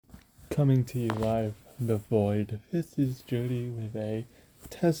Coming to you live from the void. This is Jody with a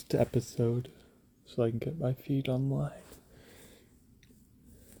test episode so I can get my feet online.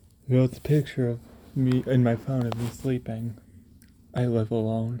 It's a picture of me in my phone of me sleeping. I live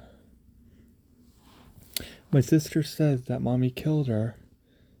alone. My sister says that mommy killed her.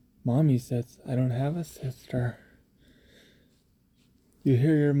 Mommy says I don't have a sister. You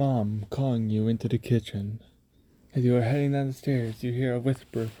hear your mom calling you into the kitchen. As you are heading down the stairs, you hear a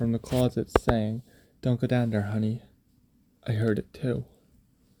whisper from the closet saying, "Don't go down there, honey." I heard it too.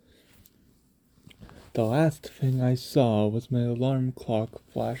 The last thing I saw was my alarm clock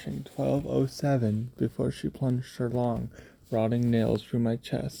flashing 12:07 before she plunged her long, rotting nails through my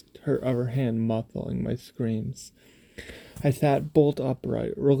chest, her other hand muffling my screams. I sat bolt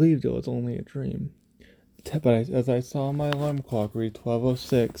upright, relieved it was only a dream. But as I saw my alarm clock read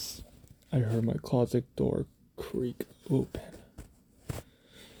 12:06, I heard my closet door creak open.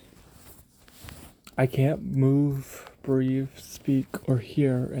 I can't move, breathe, speak, or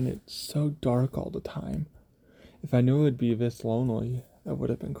hear, and it's so dark all the time. If I knew it would be this lonely, I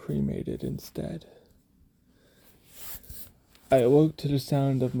would have been cremated instead. I awoke to the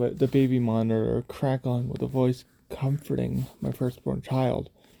sound of the baby monitor crackling with a voice comforting my firstborn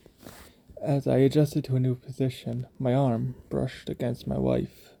child. As I adjusted to a new position, my arm brushed against my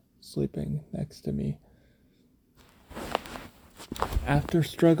wife, sleeping next to me. After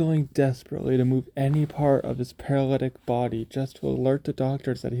struggling desperately to move any part of his paralytic body just to alert the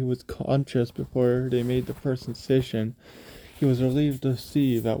doctors that he was conscious before they made the first incision, he was relieved to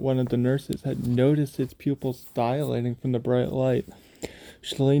see that one of the nurses had noticed his pupils dilating from the bright light.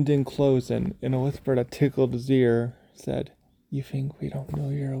 She leaned in close and, in a whisper that tickled his ear, said, "You think we don't know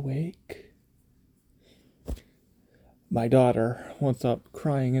you're awake?" My daughter was up,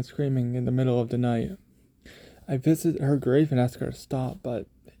 crying and screaming in the middle of the night. I visit her grave and ask her to stop, but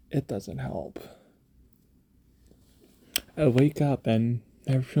it doesn't help. I wake up and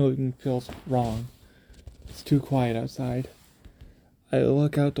everything feels wrong. It's too quiet outside. I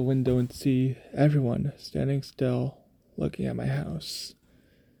look out the window and see everyone standing still, looking at my house.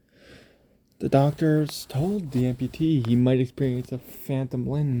 The doctors told the amputee he might experience a phantom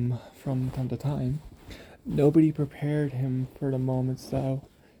limb from time to time. Nobody prepared him for the moments, though,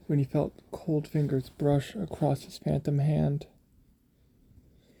 when he felt cold fingers brush across his phantom hand.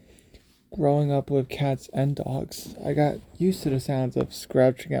 Growing up with cats and dogs, I got used to the sounds of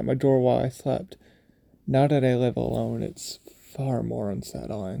scratching at my door while I slept. Now that I live alone, it's far more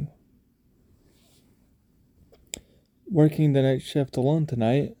unsettling. Working the night shift alone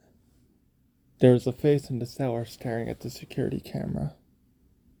tonight, there was a face in the cellar staring at the security camera.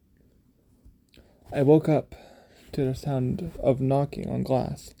 I woke up to the sound of knocking on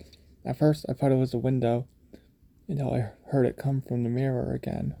glass. At first, I thought it was a window, until I heard it come from the mirror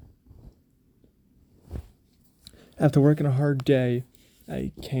again. After working a hard day,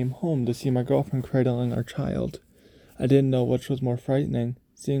 I came home to see my girlfriend cradling our child. I didn't know which was more frightening,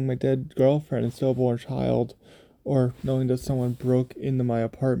 seeing my dead girlfriend and stillborn child, or knowing that someone broke into my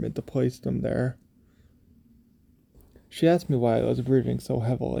apartment to place them there. She asked me why I was breathing so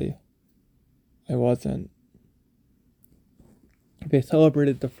heavily. I wasn't. They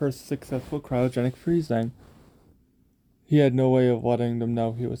celebrated the first successful cryogenic freezing. He had no way of letting them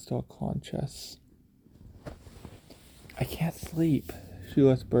know he was still conscious. "I can't sleep," she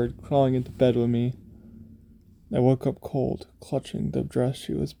whispered, crawling into bed with me. I woke up cold, clutching the dress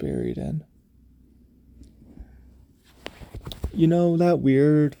she was buried in. You know that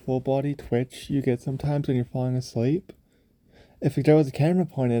weird full-body twitch you get sometimes when you're falling asleep? If there was a camera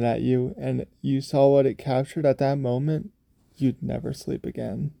pointed at you and you saw what it captured at that moment, you'd never sleep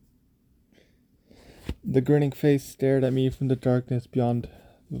again. The grinning face stared at me from the darkness beyond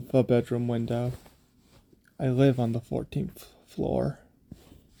the bedroom window. I live on the 14th floor.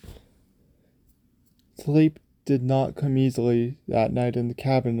 Sleep did not come easily that night in the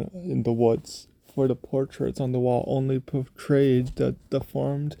cabin in the woods, for the portraits on the wall only portrayed the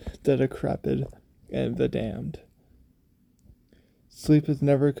deformed, the decrepit, and the damned. Sleep has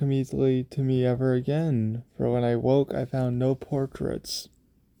never come easily to me ever again, for when I woke I found no portraits,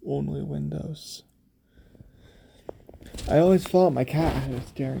 only windows. I always thought my cat had a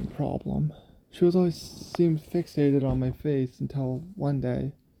staring problem. She always seemed fixated on my face until one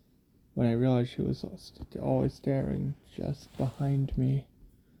day, when I realized she was always staring just behind me.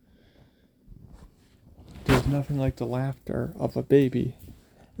 There's nothing like the laughter of a baby,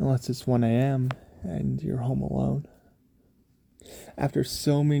 unless it's 1 a.m. and you're home alone. After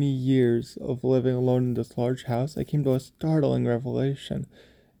so many years of living alone in this large house, I came to a startling revelation.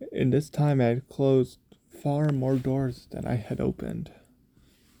 In this time, I had closed far more doors than I had opened.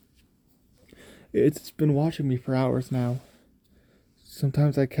 It's been watching me for hours now.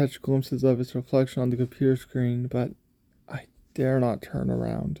 Sometimes I catch glimpses of its reflection on the computer screen, but I dare not turn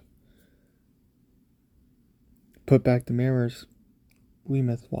around. Put back the mirrors. We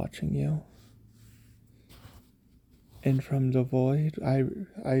miss watching you. And from the void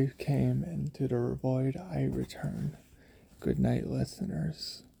I came, and to the void I return. Good night,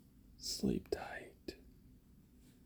 listeners. Sleep tight.